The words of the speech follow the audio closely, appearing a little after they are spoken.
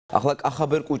ახლა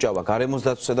კახაბერ კუჭავა გარემოს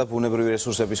დაცვისა და ბუნებრივი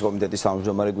რესურსების კომიტეტის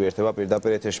თავმჯდომარე გვერდება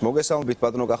პირდაპირ ეთერში. მოგესალმებით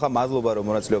ბატონო კახა, მადლობა რომ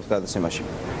მონაწილეობთ გადაცემაში.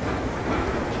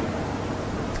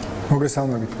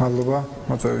 მოგესალმებით, მადლობა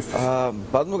მოწვევისთვის.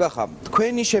 ბატონო კახა,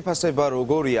 თქვენი შეფასება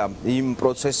როგორია იმ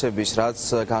პროცესების, რაც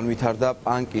განვითარდა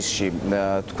პანკისში?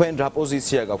 თქვენ რა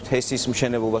პოზიცია გაქვთ ჰესის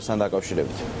მშენებლობასთან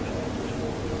დაკავშირებით?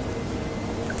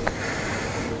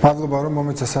 მადლობა რომ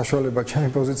მომეცა საშუალება ჩემი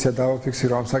პოზიცია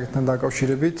დავაფიქსირო ამ საკითხთან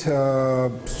დაკავშირებით.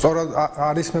 სწორად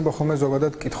არის მებოხმე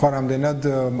ზოგადად კითხვა რამდენად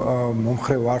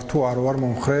მომხრე ვარ თუ არ ვარ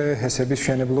მომხრე ჰესების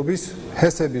მშენებლობის.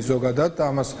 ჰესები ზოგადად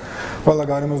ამას ყველა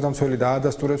გარემოსდამცველი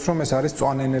დაადასტურებს რომ ეს არის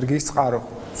მწვანე ენერგიის წყარო.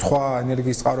 სხვა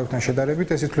ენერგიის წყაროებთან შედარებით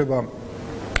ეს ითვლება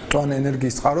მწვანე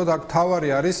ენერგიის წყაროდ. აქ თავარი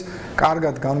არის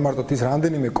კარგად განმარტოთ ის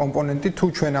რამდენიმე კომპონენტი თუ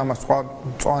ჩვენ ამას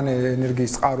მწვანე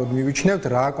ენერგიის წყაროდ მივიჩნევთ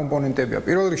რა კომპონენტებია.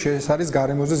 პირველ რიგში ეს არის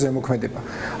გარემოზე ზემოქმედება.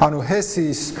 ანუ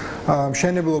ჰესის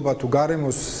მშენებლობა თუ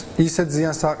გარემოს ისეთ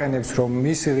ზიანს აყენებს რომ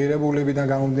მისი ღირებულებიდან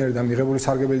გამომდინარე და მიღებული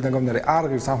სარგებლობიდან გამომდინარე არ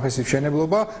ღირს ამ ჰესის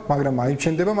მშენებლობა, მაგრამ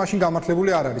აიმჩნდება, მაშინ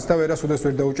გამართლებული არ არის და ვერასოდეს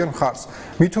ვერ დაუჭერ მხარს.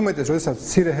 მით უმეტეს, როდესაც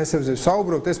მცირე ჰესებზე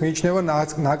ვსაუბრობთ, ეს მიიჩნევა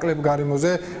ნაკლებ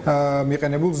გარემოზე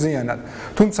მიყენებულ ზიანად.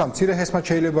 თუმცა მცირე ჰესმა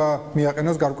შეიძლება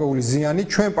მიაყენოს გარკვეული ზიანი.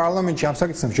 ჩვენ პარლამენტში ამ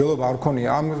საკითხს მსჯელობა არ ქონია.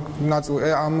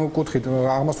 ამ კუთხით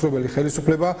აღმასრულებელი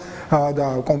ხელისუფლება და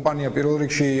კომპანია პირველ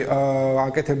რიგში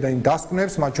აკეთებდა იმ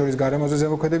დასკვნებს, მათ შორის გარემოზე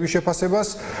ზემოქმედების შეფასებას,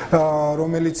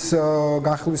 რომელიც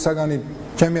განხილვის საგანი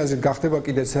ჩემი აზრით გახდება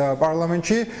კიდეც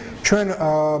პარლამენტში. ჩვენ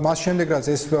მას შემდეგ რაც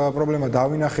ეს პრობლემა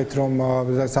დავინახეთ, რომ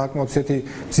საკმაოდ ისეთი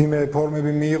მძიმე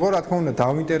ფორმები მიიღო, რა თქმა უნდა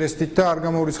დავინტერესდით და არ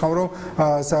გამოვრიცხავ რომ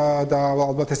და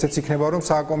ალბათ ესეც იქნება რომ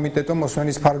საკომიტეტო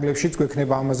მოსვენის ფარგლებშიც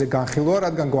გვექნება ამაზე განხილვა,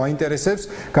 რადგან გვაინტერესებს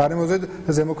გარემოზე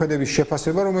ზემოქმედების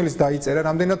შეფასება, რომელიც დაიწერა,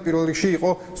 რამდენად პირველ რიგში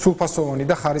იყო სრულფასოვანი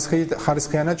და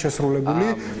ხარისხიანად შესრულებული.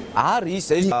 არის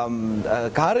ეს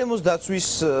გარემოს დაცვის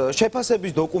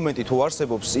შეფასების დოკუმენტი თუ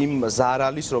არსებობს იმ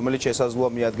ზარალის, რომელიც შესაძლოა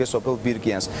მიადგეს სოფელ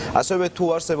ბირკიანს. ასევე თუ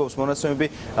არსებობს მონაცემები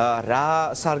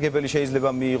რა სარგებელი შეიძლება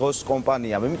მიიღოს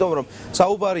კომპანიამ. იმიტომ რომ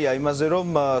საუბარია იმაზე, რომ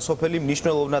სოფელი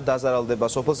მნიშვნელოვნად დაზარალდება,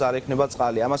 სოფელს არ ექნება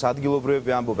წყალი, ამას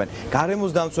ადგილობრივები ამბობენ.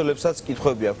 გარემოს დამცველებსაც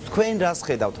კითხვები აქვს. თქვენ რას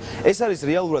ხედავთ? ეს არის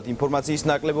რეალურად ინფორმაციის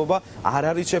ნაკლებობა, არ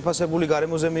არის შეფასებული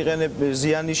გარემოზე მიღებული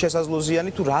ზიანი, შესაძლო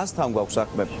ზიანი თუ რასთან გვაქვს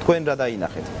საქმე? თქვენ რა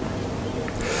დაინახეთ?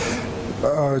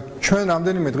 ჩვენ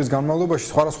რამდენიმე დღის განმავლობაში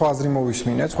სხვადასხვა აზრი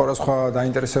მოვისმინეთ, სხვადასხვა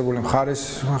დაინტერესებული მხარეს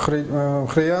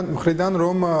მხრიდან,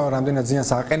 რომ რამდენად ზიანს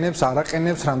აყენებს, არ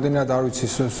აყენებს, რამდენად არ ვიცი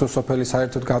სოფელი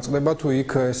საერთოდ გაწყდება თუ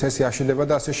იქ ჰესი აშენდება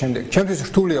და ასე შემდეგ. ჩემთვის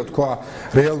რთულია თქვა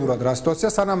რეალურად რა სიტუაცია,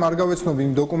 სანამ არ გავეცნობ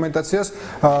იმ დოკუმენტაციას,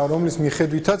 რომლის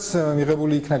მიხედვითაც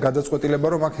მიღებული იქნა გადაწყვეტილება,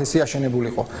 რომ აქ ჰესი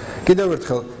აშენებულიყო. კიდევ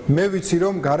ერთხელ, მე ვიცი,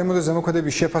 რომ გარემოზე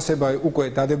ზემოქმედების შეფასება უკვე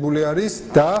დადებული არის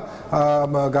და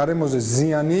გარემოზე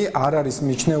ზიანი არ არის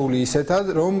მიჩნეული ისეთად,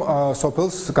 რომ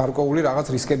სოფელს გარკვეული რაღაც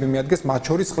რისკები მიადგეს, მათ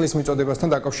შორის წყლის მიწოდებასთან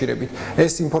დაკავშირებით.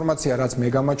 ეს ინფორმაცია, რაც მე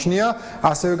გამაჩნია,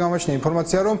 ასევე გამაჩნია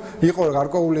ინფორმაცია, რომ იყო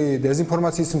გარკვეული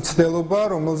დეზინფორმაციის მცდელობა,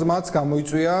 რომელზმაც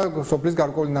გამოიწვია სოფლის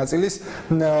გარკვეული ნაწილის,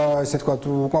 ესე ვთქვათ,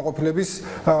 უკმაყოფილების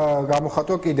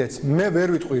გამოხატვა კიდეც. მე ვერ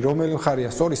ვიტყვი, რომელი მხარია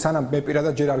სწორი, სანამ მე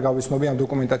პირადად ჯერ არ გავიცნობი ამ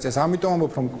დოკუმენტაციას. ამიტომ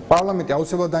ამბობ, რომ პარლამენტი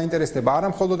აუცილებლად დაინტერესდება არა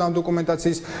მხოლოდ ამ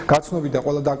დოკუმენტაციის გაცნობით და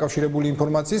ყველა დაკავშირებული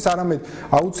ინფორმაციის, არამედ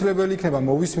აუცილებელი იქნება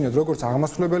მოვისმინოთ როგორც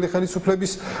აღმასრულებელი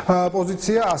ხელისუფლების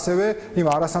პოზიცია, ასევე იმ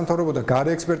არასამთავრობო და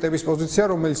გარე ექსპერტების პოზიცია,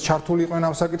 რომელიც ჩართული იყვნენ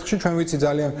ამ საკითხში. ჩვენ ვიცი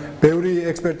ძალიან ბევრი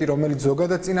ექსპერტი, რომელიც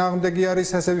ზოგადად წინააღმდეგი არის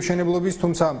ჰესების მშენებლობის,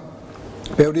 თუმცა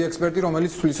ბევრი ექსპერტი,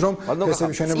 რომელიც თვლის, რომ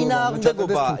ჰესების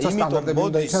მშენებლობა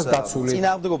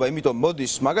წინააღმდეგობა, იმიტომ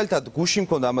მოდის, მაგალითად გუში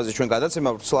მქონდა ამაზე ჩვენ გადაცემა,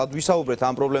 სლად ვისაუბრეთ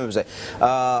ამ პრობლემებზე.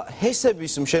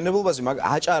 ჰესების მშენებლობაზე,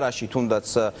 აჭარაში თუნდაც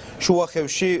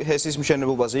შუახევში ჰესის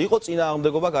მშენებლობაზე იყო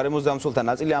წინააღმდეგობა, გარემოს დამცველთა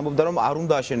ნაწილი ამბობდა, რომ არ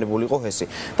უნდა აშენებულიყო ჰესი.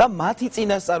 და მათი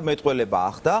წინასწარმეტყველება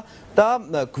ახდა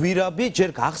და გვირაბი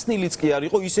ჯერ გახსნილიც კი არ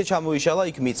იყო, ისე ჩამოიშალა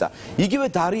იქ მიწა. იგივე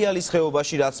დარიალის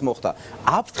ხეობაში რაც მოხდა.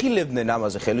 აფრთხილებდნენ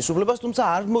ამაზე ხელისუფლებას, თუმცა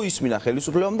არ მოისმინა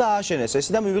ხელისუფლებამ და ააშენეს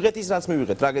ესი და მივიღეთ ის რაც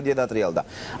მივიღეთ, ტრაგედია დატრიალდა.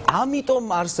 ამიტომ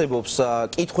არსებობს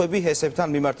კითხვები ჰესებთან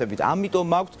მიმართებით. ამიტომ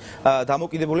აქვთ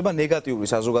დამოკიდებულება ნეგატიური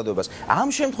საზოგადოებას. ამ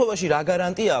შემთხვევაში რა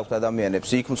გარანტია აქვთ ადამიანებს,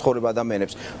 იქ მცხოვრებ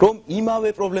ადამიანებს, რომ იმავე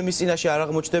პრობლემის წინაშე არ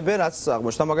აღმოჩნდებიან, რაც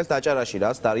აღმოჩნდა მაგალითად აჭარაში,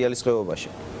 რაც დარიალის ხეობაში?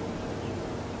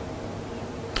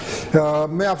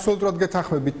 მე აბსოლუტურად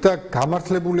გეთანხმებით და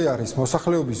გამართლებული არის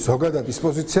მოსახლეობის ზოგადად ის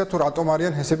პოზიცია თუ რატომ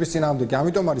არიან ჰესების წინააღმდეგი.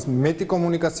 ამიტომ არის მეტი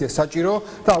კომუნიკაცია საჭირო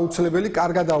და აუცილებელი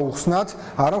კარგად აუხსნათ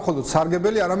არა მხოლოდ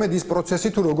სარგებელი, არამედ ის პროცესი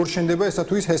თუ როგორ შენდება ესა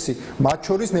თუ ის ჰესი, მათ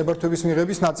შორის ნებართვების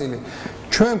მიღების ნაწილი.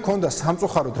 ჩვენ მქონდა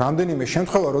სამწუხაროდ რამდენიმე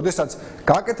შემთხვევა, როდესაც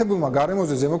გაკეთებულმა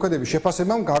გარემოზე ზემოქმედების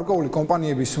შეფასებამ გარკვეული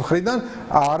კომპანიების მხრიდან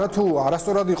არათუ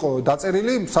არასწორად იყო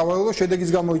დაწერილი, სავალალო შედეგიც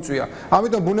გამოიწვია.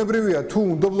 ამიტომ ბუნებრივია თუ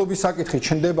უნდობლობის საკითხი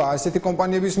ჩნდება ესეთი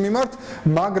კომპანიების მიმართ,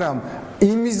 მაგრამ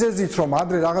იმ მიზეზით რომ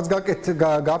ადრე რაღაც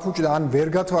გაფუჭდა ან ვერ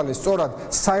გათვალეს, სწორად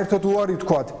საერთოდ უარი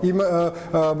თქვათ იმ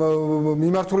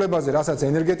მიმართულებაზე, რასაც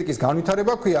ენერგეტიკის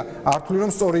განვითარება ქვია, არ ვთვლი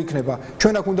რომ სწორი იქნება.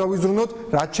 ჩვენ აქ უნდა ვიზრუნოთ,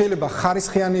 რაც შეიძლება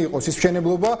ხარისხიანი იყოს ის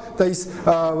მშენებლობა და ის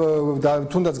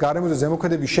თუნდაც გარემოზე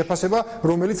ზემოქმედების შეფასება,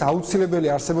 რომელიც აუცილებელი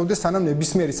არსებობდეს სანამ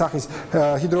ნებისმიერი სახის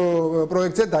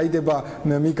ჰიდროპროექტზე დაიდება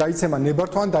გაიცემა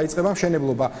ნებართვა ან დაიწყება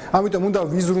მშენებლობა. ამიტომ უნდა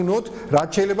ვიზრუნოთ, რაც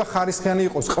შეიძლება ხარისხიანი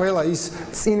იყოს ყველა ის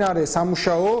წინარე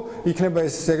სამუშაო, იქნება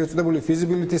ეს ეგრეთ წოდებული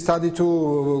feasibility study თუ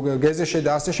გეზეშე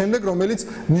და ასე შემდეგ, რომელიც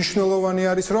მნიშვნელოვანი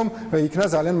არის, რომ იქნა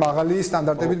ძალიან მაღალი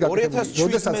სტანდარტებით გაკეთებული.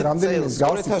 როდესაც რამდენიმე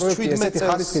მსგავსი პროექტი ესეთი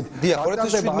ხარისხით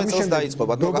 2017 წელს დაიწყო,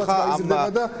 ბატონო ხა ამ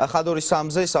ხადორის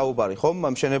 3-ზე საუბარი, ხომ?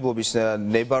 მშენებლობის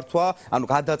ნებართვა, ანუ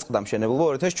გადაწყდა მშენებლობა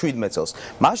 2017 წელს.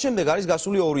 მას შემდეგ არის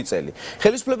გასული 2 წელი.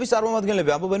 ხელისუფლების წარმომადგენლები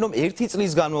ამბობენ, რომ 1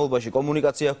 წლის განმავლობაში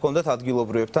კომუნიკაცია ჰქონდათ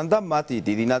ადგილობრივებთან და მათი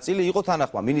დიდი ნაწილი იყო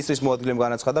თანახმა მინისტრის მოადგილემ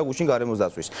განაცხადა გუშინ გარემოს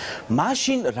დაცვის.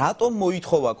 მაშინ რატომ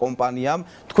მოითხოვა კომპანიამ,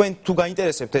 თქვენ თუ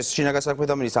გაინტერესებთ ეს შინაგან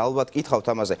საქმეთა მინისტრს ალბათ კითხავთ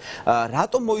ამაზე,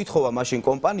 რატომ მოითხოვა მაშინ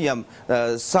კომპანიამ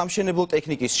სამშენებლო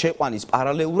ტექნიკის შეყვანის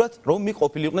პარალელურად, რომ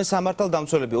მიყოფილიყვნენ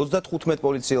სამართალდამცველები 35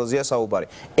 პოლიციელზეა საუბარი.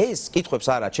 ეს კითხვებს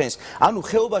არა ჩენს. ანუ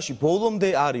ხეობაში ბოლომდე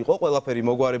არ იყო ყველაფერი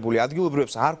მოგვარებული,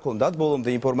 ადგილობრივებს არ ჰქონდათ ბოლომდე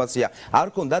ინფორმაცია, არ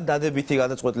ჰქონდათ დადებითი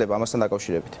გადაწყვეტილება ამასთან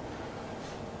დაკავშირებით.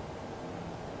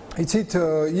 იცით,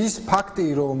 ის ფაქტი,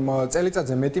 რომ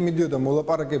წელიწადზე მეტი მიდიოდა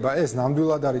მოლაპარაკება, ეს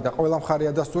ნამდვილად არის და ყველა მხარე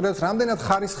ადასტურებს, რამდენად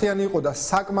ხარისხიანი იყო და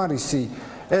საკმარისი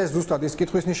ეს ზუსტად ის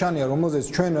კითხვის ნიშანია, რომელზეც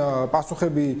ჩვენ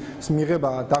პასუხების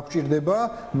მიღება დაგვჭირდება,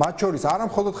 მათ შორის არა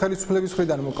მხოლოდ ხელისუფლების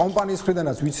მხრიდან, კომპანიის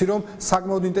მხრიდანაც ვიცი, რომ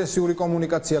საკმაოდ ინტენსიური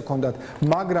კომუნიკაცია ჰქონდათ,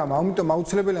 მაგრამ ამიტომ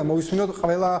აუცილებელია მოვისმინოთ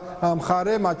ყველა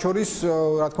მხარე, მათ შორის,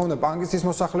 რა თქმა უნდა, პანკისის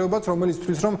მოსახლეობაც, რომელიც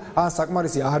თვლის, რომ ან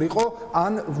საკმარისი არ იყო,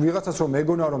 ან ვიღაცას რომ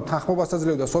ეგონა, რომ თანხმობას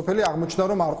აძლევდა სოფელი, აღმოჩნდა,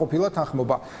 რომ არ ყოფილა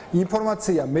თანხმობა.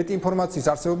 ინფორმაცია, მეტი ინფორმაციის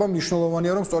არსებობა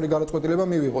მნიშვნელოვანია, რომ სწორი გადაწყვეტილება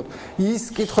მივიღოთ. ის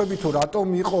კითხვები თუ რატომ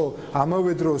იყო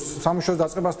ამავე დროს სამუშაოს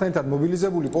დაწყებასთან ერთად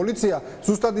მობილიზებული პოლიცია,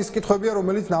 ზუსტად ის კითხვებია,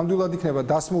 რომელიც ნამდვილად იქნება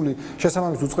დასმული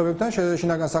შესაბამის უწყებებთან,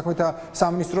 შინაგან საქმეთა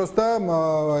სამინისტროს და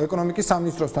ეკონომიკის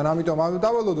სამინისტროსთან. ამიტომ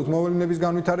დავალოდოთ მოვლენების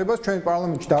განვითარებას, ჩვენ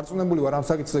პარლამენტში დარწმუნებული ვარ ამ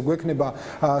საკითხზე გვექნება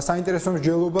საინტერესო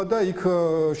მსჯელობა და იქ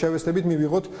შევესწრებით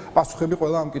მივიღოთ პასუხები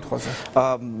ყველა ამ კითხვაზე.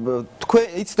 თქვენ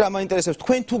იცით რა მაინტერესებს,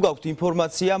 თქვენ თუ გაქვთ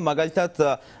ინფორმაცია მაგალითად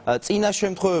წინა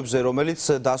შემთხვევებზე, რომელიც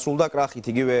დასრულდა კრახით,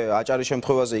 იგივე აჭარის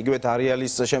შემთხვევაზე, იგივე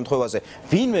დარიალის შემთხვევაზე,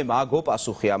 ვინმე მაგო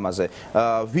პასუხი ამაზე?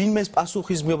 ვინმეს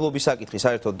პასუხისმგებლობის საკითხი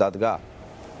საერთოდ დადგა?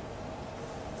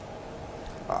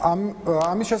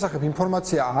 ამის შესახებ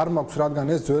ინფორმაცია არ მაქვს, რადგან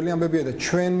ეს ძველი ამბებია და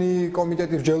ჩვენი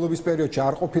კომიტეტის მსჯელობის პერიოდში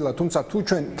არ ყოფილა, თუმცა თუ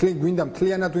ჩვენ გვინდა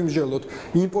მთლიანად ვიმსჯელოთ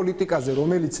იმ პოლიტიკაზე,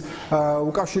 რომელიც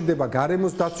უკავშირდება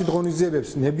გარემოს დაცვით ღონისძიებებს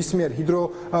ნებისმიერ ჰიდრო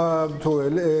თუ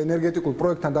ენერგეტიკულ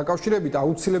პროექტთან დაკავშირებით,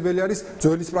 აუცილებელი არის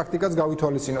ძველის პრაქტიკაც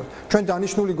გავითვალისწინოთ. ჩვენ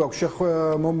დანიშნული გვაქვს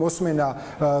მოსმენა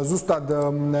ზუსტად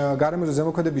გარემოზე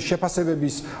ზემოქმედების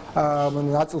შეფასებების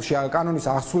ნაწილში კანონის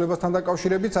აღსრულებასთან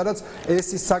დაკავშირებით, სადაც ეს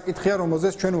ის საკითხია,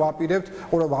 რომელზეც ჩვენ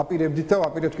ვაპირებდით და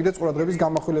ვაპირებთ კიდეც ყურადღების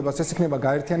გამახვილებას. ეს იქნება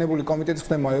გაერთიანებული კომიტეტის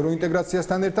ხდება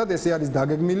ევროინტეგრაციასთან ერთად, ესე არის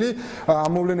დაგეგმილი.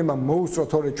 ამ მოვლენებმა მოუსწრო,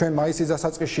 თორე ჩვენ მაისის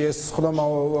დასაწყისში ეს ხდომა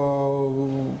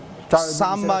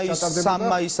 3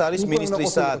 მაისს არის მინისტრის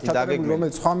საათი დაგეგმილი,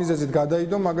 რომელიც სხვა მიზეზით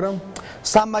გადაიდო, მაგრამ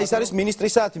 3 მაისს არის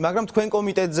მინისტრის საათი, მაგრამ თქვენ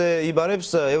კომიტეტზე იბარებს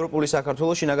ევროპული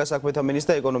საქართველოს შინაგან საქმეთა მინისტრი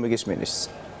და ეკონომიკის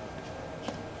მინისტრს.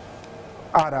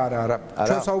 არა.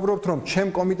 ჩვენ საუბრობთ, რომ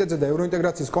ჩემ კომიტეტზე და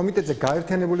ევროინტეგრაციის კომიტეტზე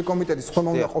გაერთიანებული კომიტეტის ხდომა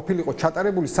უნდა ყოფილიყო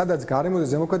ჩატარებული, სადაც გარემოზე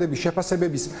ზემოქმედების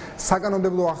შეფასებების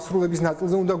საკანონმდებლო აღსრულების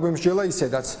ნაწილზე უნდა გვემსჯელა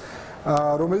ისედაც,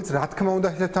 რომელიც რა თქმა უნდა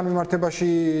ჰესებთან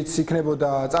მიმართებაშიც იქნებოდა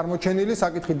წარმოჩენილი,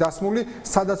 საკითხი დასმული,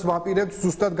 სადაც ვაპირებთ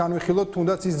ზუსტად განვიხილოთ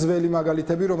თუნდაც ის ძველი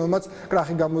მაგალითები, რომელმაც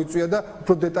კრახი გამოიწვია და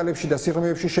უფრო დეტალებში და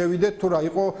სიღრმეებში შევიდეთ, თუ რა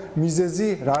იყო მიზეზი,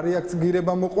 რა რეაქცია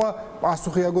მოყვა,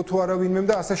 პასუხი აგო თუ არა ვინმემ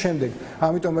და ასე შემდეგ.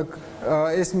 ამიტომ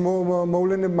ეს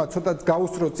მოვლენებმა ცოტა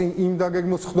გაუსწრო წინ იმ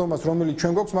დაგეგმილ ხდომას, რომელიც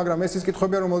ჩვენ გვაქვს, მაგრამ ეს ის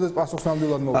კითხვებია, რომელზეც პასუხს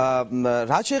ნამდვილად მოვიდა.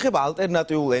 რაც შეეხება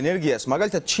ალტერნატიულ ენერგიას,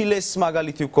 მაგალითად ჩილეს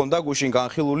მაგალითი ჰქონდა გუშინ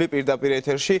განხილული პირდაპირ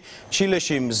ეთერში.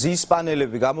 ჩილეში მზის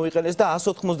პანელები გამოიყენეს და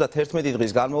 191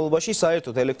 დღის განმავლობაში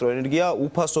საერთოდ ელექტროენერგია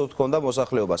უფასოდ ჰქონდა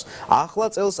მოსახლეობას. ახლა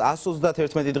წელს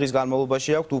 131 დღის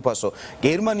განმავლობაში აქვს უფასო.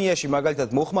 გერმანიაში მაგალითად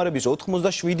მოხმარების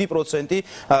 87%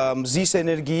 მზის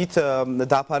ენერგიით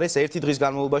დაფარეს ერთი დღის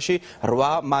განმავლობაში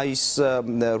 8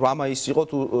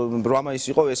 მაისს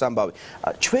იყო ეს ამბავი.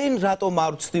 ჩვენ რატომ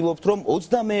არ ვცდილობთ რომ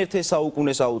 21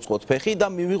 საუკუნეს აუწყოთ ფეხი და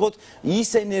მივიღოთ ის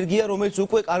ენერგია რომელიც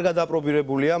უკვე კარგად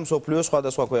აპრობირებულია მსოფლიოს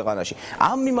სხვადასხვა ქვეყანაში.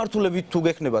 ამ მიმართულებით თუ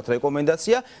გექნებათ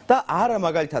რეკომენდაცია და არა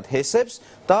მაგალითად ჰესებს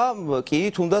და კი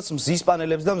თუნდაც მზის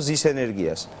პანელებს და მზის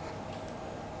ენერგიას.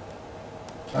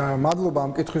 მადლობა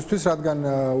ამ კითხვისთვის, რადგან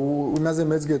იმაზე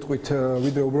მეც გეტყვით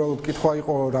ვიდრე უბრალოდ კითხვა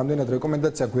იყო რამდენად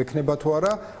რეკომენდაცია გვექნება თუ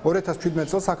არა. 2017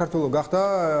 წელს საქართველოს გახდა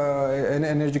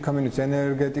Energy Community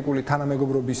ენერგეტიკული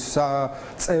თანამეგობრობის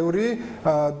წევრი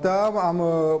და ამ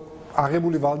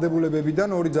აღებული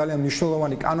ვალდებულებებიდან ორი ძალიან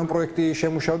მნიშვნელოვანი კანონპროექტი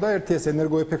შემუშავდა. ერთი ეს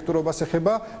ენერგოეფექტურობას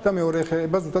ეხება და მეორე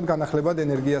ეხება ზუსტად განახლებად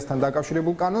ენერგიასთან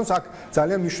დაკავშირებულ კანონს. აქ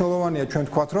ძალიან მნიშვნელოვანია ჩვენ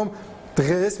თქვათ რომ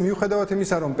დღეს მიუხედავად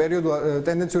იმისა რომ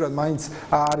ტენდენციურად მაინც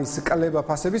არის კლება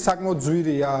ფასები, საკმაოდ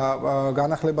ძვირია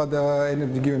განახლებად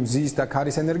ენერგიები მზის და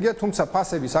ქარის ენერგია, თუმცა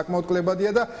ფასები საკმაოდ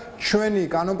კლებადია და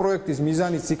ჩვენი კანონპროექტის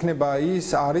მიზანიც იქნება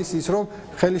არის ის რომ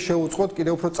ხელი შეუწყოთ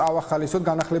კიდევ უფრო წავახალისოთ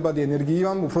განახლებადი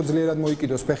ენერგიამ უფრო ძლიერად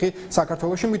მოიკიდოს ფეხი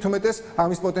საქართველოში, მით უმეტეს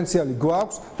ამის პოტენციალი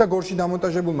გვაქვს და გორში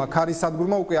დამონტაჟებულმა ქარის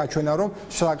სადგურმა უკვე აჩვენა რომ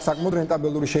საკმაოდ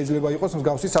რენტაბელური შეიძლება იყოს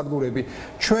მსგავსი სადგურები.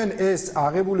 ჩვენ ეს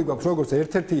აღებული გვაქვს როგორც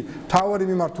ერთ-ერთი თავარი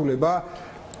მიმართულება.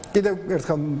 კიდევ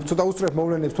ერთხელ ცოტა უსწრებ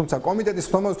მოვლენებს, თუმცა კომიტეტის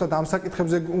ხდომაზუსტად ამ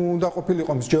საკითხებზე უნდა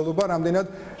ყოფილიყო მსჯელობა, რამდენად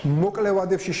მოკლე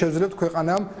ვადებში შევძლებთ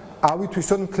ქვეყანამ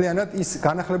ავითვისოთ მთლიანად ის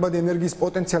განახლებადი ენერგიის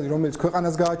პოტენციალი, რომელიც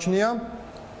ქვეყანას გააჩნია.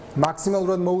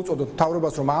 მაქსიმალურად მოუწოდოთ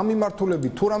მთავრობას რომ ამ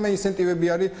მიმართულებით თუ რამე ინსენტივები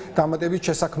არის დამატებით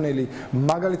შესაქმნელი.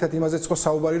 მაგალითად იმაზეც ხო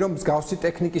საუბარი რომ მსგავსი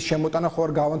ტექნიკის შემოტანა ხო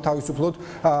არ გავანთავისუფლოთ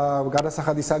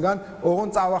გადასახადისაგან, ოღონ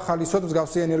წავახალისოთ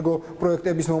მსგავსი ენერგო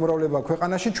პროექტების მომრავლება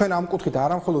ქვეყანაში. ჩვენ ამ კუთხით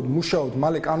არ ამხოლოდ მუშაობთ,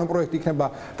 მალე კანონპროექტი იქნება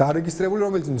დარეგისტრირებული,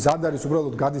 რომელიც მზად არის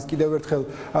უბრალოდ გადის კიდევ ერთხელ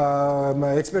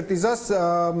ექსპერტიზას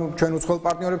ჩვენ უცხოელ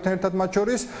პარტნიორებთან ერთად მათ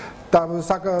შორის და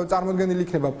წარმოდგენილი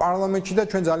იქნება პარლამენტში და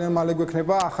ჩვენ ძალიან მალე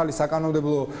გვექნება ახალი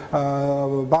საკანონმდებლო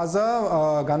ბაზა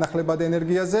განახლებად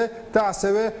ენერგიაზე და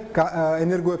ასევე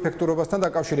ენერგოეფექტურობასთან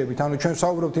დაკავშირებით. ანუ ჩვენ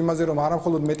ვსაუბრობთ იმაზე, რომ არა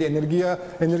მხოლოდ მეტი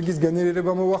ენერგიის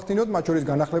გენერირება მოვახდინოთ, მათ შორის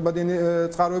განახლებადი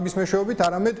წყაროების მეშვეობით,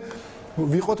 არამედ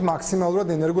ვიყოთ მაქსიმალურად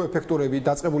ენერგოეფექტურები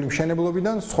დაწყებული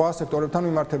მშენებლობიდან სხვა სექტორებთან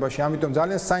მიმართებაში. ამიტომ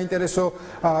ძალიან საინტერესო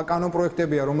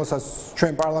კანონპროექტებია, რომელსაც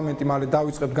ჩვენ პარლამენტი მალე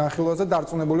დავიწყებთ განხილვაზე და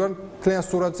დარწმუნებული ვარ, ძალიან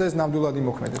სურათზე ეს ნამდვილად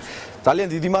იმოქმედებს. ძალიან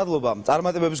დიდი მადლობა.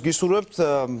 წარმატებებს გისურვებთ.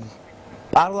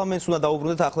 პარლამენტს უნდა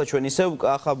დაუბრუნდეთ ახლა ჩვენ ისევ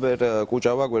კახა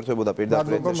კუჭავა გვერდებოდა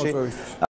პირდაპირ ეთერში.